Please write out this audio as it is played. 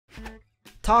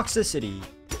Toxicity.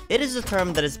 It is a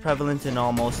term that is prevalent in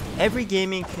almost every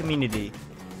gaming community,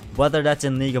 whether that's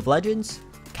in League of Legends,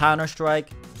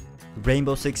 Counter-Strike,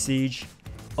 Rainbow Six Siege,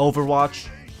 Overwatch,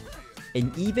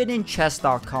 and even in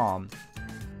chess.com.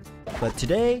 But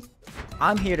today,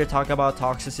 I'm here to talk about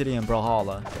toxicity in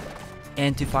Brawlhalla,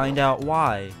 and to find out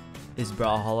why is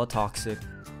Brawlhalla toxic.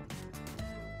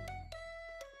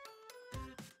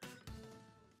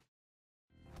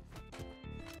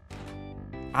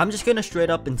 I'm just gonna straight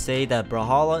up and say that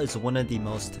Brawlhalla is one of the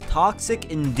most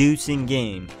toxic inducing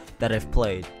game that I've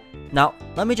played. Now,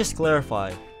 let me just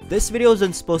clarify, this video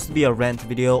isn't supposed to be a rant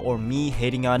video or me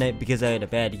hating on it because I had a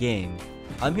bad game.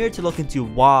 I'm here to look into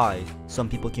why some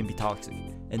people can be toxic,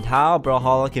 and how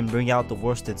Brawlhalla can bring out the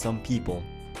worst in some people.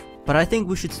 But I think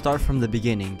we should start from the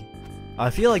beginning. I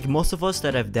feel like most of us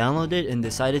that have downloaded and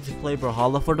decided to play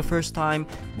Brawlhalla for the first time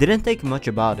didn't think much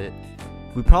about it.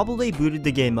 We probably booted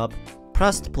the game up,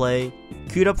 pressed play,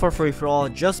 queued up for free-for-all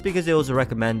just because it was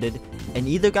recommended, and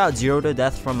either got 0 to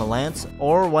death from a lance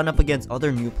or went up against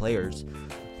other new players.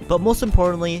 But most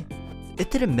importantly, it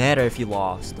didn't matter if you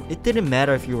lost, it didn't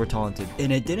matter if you were taunted,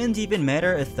 and it didn't even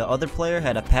matter if the other player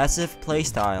had a passive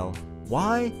playstyle.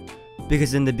 Why?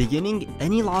 Because in the beginning,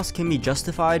 any loss can be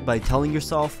justified by telling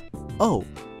yourself, oh,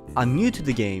 I'm new to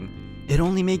the game, it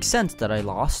only makes sense that I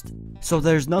lost, so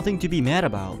there's nothing to be mad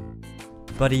about.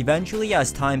 But eventually,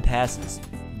 as time passes,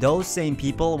 those same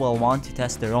people will want to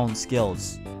test their own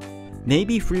skills.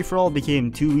 Maybe free-for-all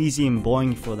became too easy and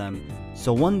boring for them,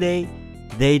 so one day,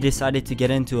 they decided to get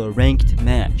into a ranked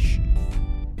match.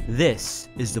 This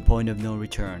is the point of no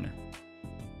return.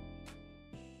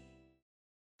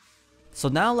 So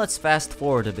now let's fast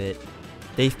forward a bit.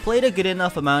 They've played a good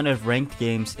enough amount of ranked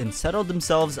games and settled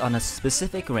themselves on a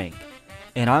specific rank.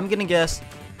 And I'm gonna guess,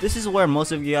 this is where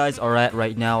most of you guys are at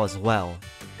right now as well.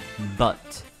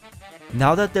 But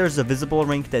now that there's a visible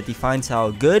rank that defines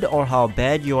how good or how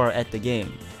bad you are at the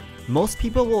game, most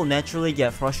people will naturally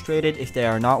get frustrated if they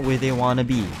are not where they want to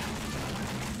be.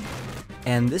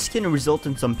 And this can result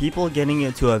in some people getting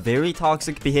into a very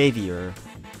toxic behavior.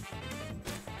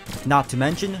 Not to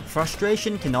mention,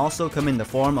 frustration can also come in the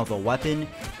form of a weapon,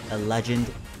 a legend,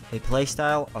 a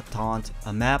playstyle, a taunt,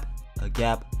 a map, a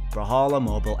gap, Brawlhalla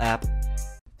mobile app.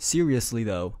 Seriously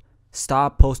though,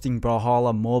 stop posting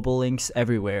Brawlhalla mobile links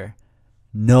everywhere.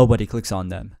 Nobody clicks on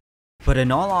them. But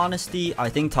in all honesty, I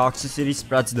think toxicity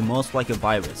spreads the most like a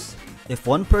virus. If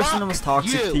one person was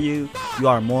toxic to you, you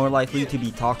are more likely to be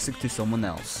toxic to someone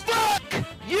else.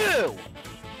 You!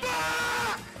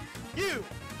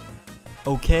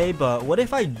 Okay, but what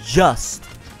if I just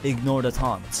ignore the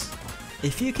taunts?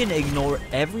 If you can ignore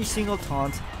every single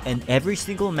taunt and every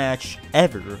single match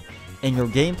ever, and your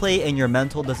gameplay and your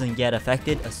mental doesn't get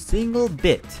affected a single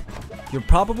bit, you're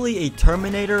probably a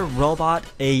Terminator robot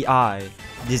AI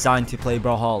designed to play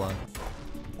Brawlhalla.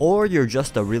 Or you're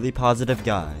just a really positive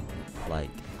guy,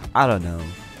 like, I don't know,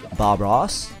 Bob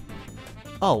Ross?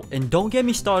 Oh, and don't get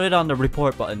me started on the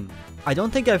report button. I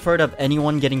don't think I've heard of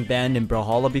anyone getting banned in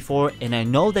Brawlhalla before, and I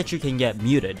know that you can get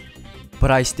muted, but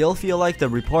I still feel like the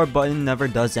report button never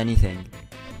does anything.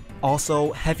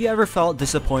 Also, have you ever felt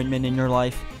disappointment in your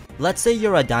life? Let's say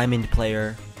you're a diamond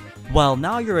player. Well,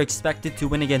 now you're expected to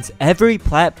win against every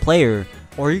plat player,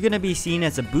 or you're gonna be seen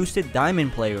as a boosted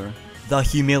diamond player. The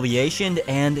humiliation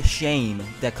and shame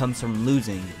that comes from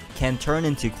losing can turn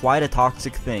into quite a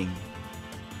toxic thing.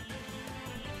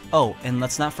 Oh, and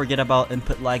let's not forget about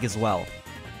input lag as well.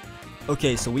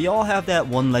 Okay, so we all have that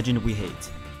one legend we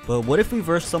hate, but what if we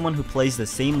verse someone who plays the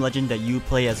same legend that you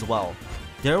play as well?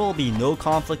 There will be no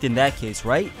conflict in that case,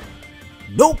 right?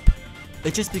 Nope!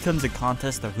 It just becomes a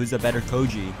contest of who's a better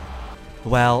Koji.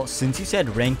 Well, since you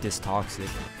said ranked is toxic,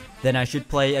 then I should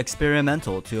play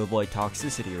experimental to avoid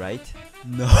toxicity, right?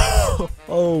 No!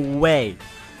 Oh wait!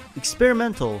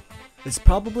 Experimental is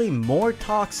probably more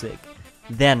toxic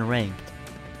than ranked.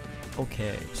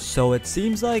 Okay, so it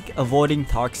seems like avoiding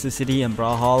toxicity in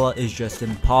Brawlhalla is just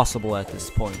impossible at this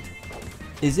point.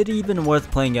 Is it even worth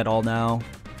playing at all now?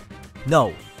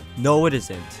 No. No it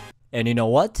isn't. And you know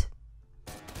what?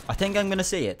 I think I'm gonna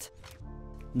say it.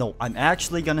 No, I'm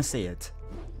actually gonna say it.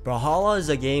 Brawlhalla is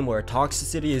a game where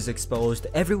toxicity is exposed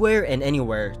everywhere and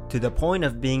anywhere to the point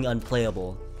of being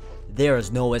unplayable. There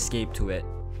is no escape to it.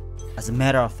 As a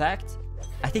matter of fact,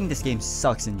 I think this game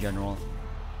sucks in general.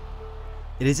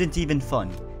 It isn't even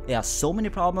fun. It has so many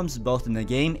problems both in the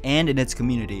game and in its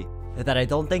community that I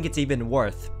don't think it's even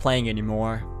worth playing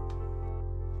anymore.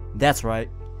 That's right,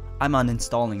 I'm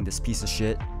uninstalling this piece of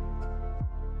shit.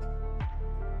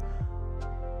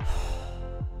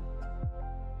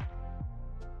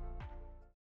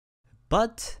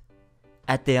 But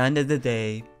at the end of the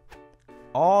day,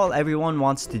 all everyone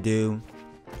wants to do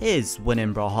is win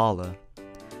in Brawlhalla.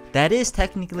 That is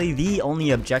technically the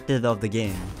only objective of the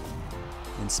game.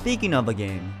 And speaking of a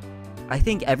game, I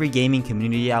think every gaming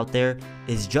community out there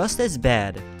is just as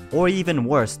bad or even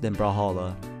worse than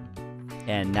Brawlhalla.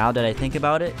 And now that I think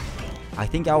about it, I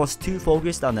think I was too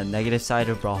focused on the negative side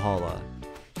of Brawlhalla.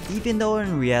 Even though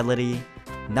in reality,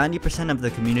 90% of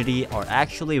the community are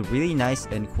actually really nice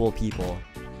and cool people.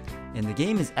 And the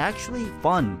game is actually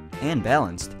fun and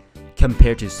balanced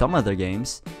compared to some other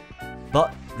games.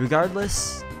 But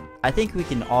regardless, I think we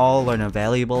can all learn a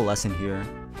valuable lesson here.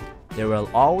 There will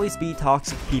always be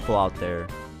toxic people out there.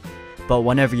 But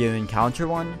whenever you encounter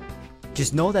one,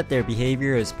 just know that their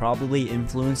behavior is probably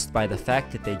influenced by the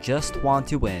fact that they just want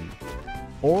to win.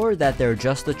 Or that they're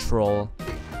just a troll.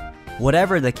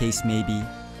 Whatever the case may be,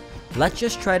 let's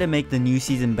just try to make the new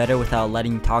season better without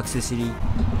letting toxicity